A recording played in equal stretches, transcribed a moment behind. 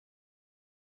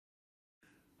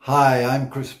Hi,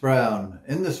 I'm Chris Brown.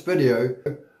 In this video,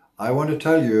 I want to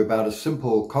tell you about a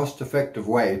simple, cost-effective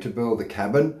way to build a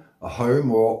cabin, a home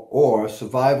or a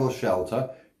survival shelter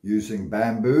using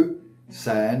bamboo,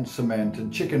 sand, cement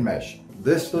and chicken mesh.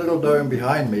 This little dome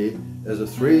behind me is a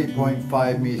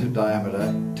 3.5 meter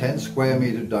diameter, 10 square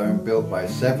meter dome built by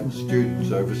 7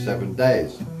 students over 7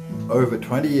 days. Over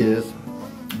 20 years,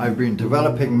 I've been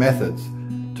developing methods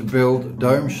to build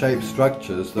dome-shaped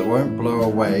structures that won't blow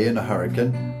away in a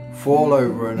hurricane, fall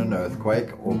over in an earthquake,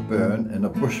 or burn in a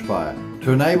bushfire.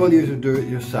 To enable you to do it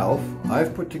yourself,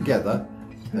 I've put together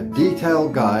a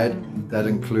detailed guide that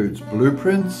includes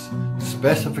blueprints,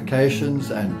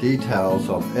 specifications and details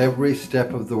of every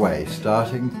step of the way,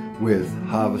 starting with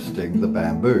harvesting the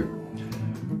bamboo.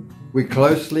 We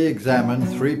closely examine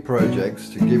 3 projects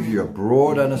to give you a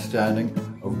broad understanding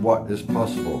of what is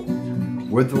possible.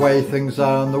 With the way things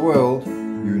are in the world,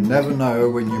 you never know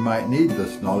when you might need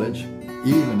this knowledge,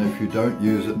 even if you don't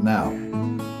use it now.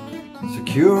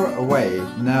 Secure away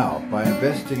now by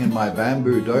investing in my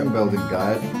bamboo dome building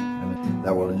guide, and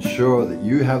that will ensure that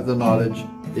you have the knowledge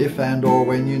if and or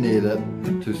when you need it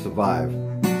to survive.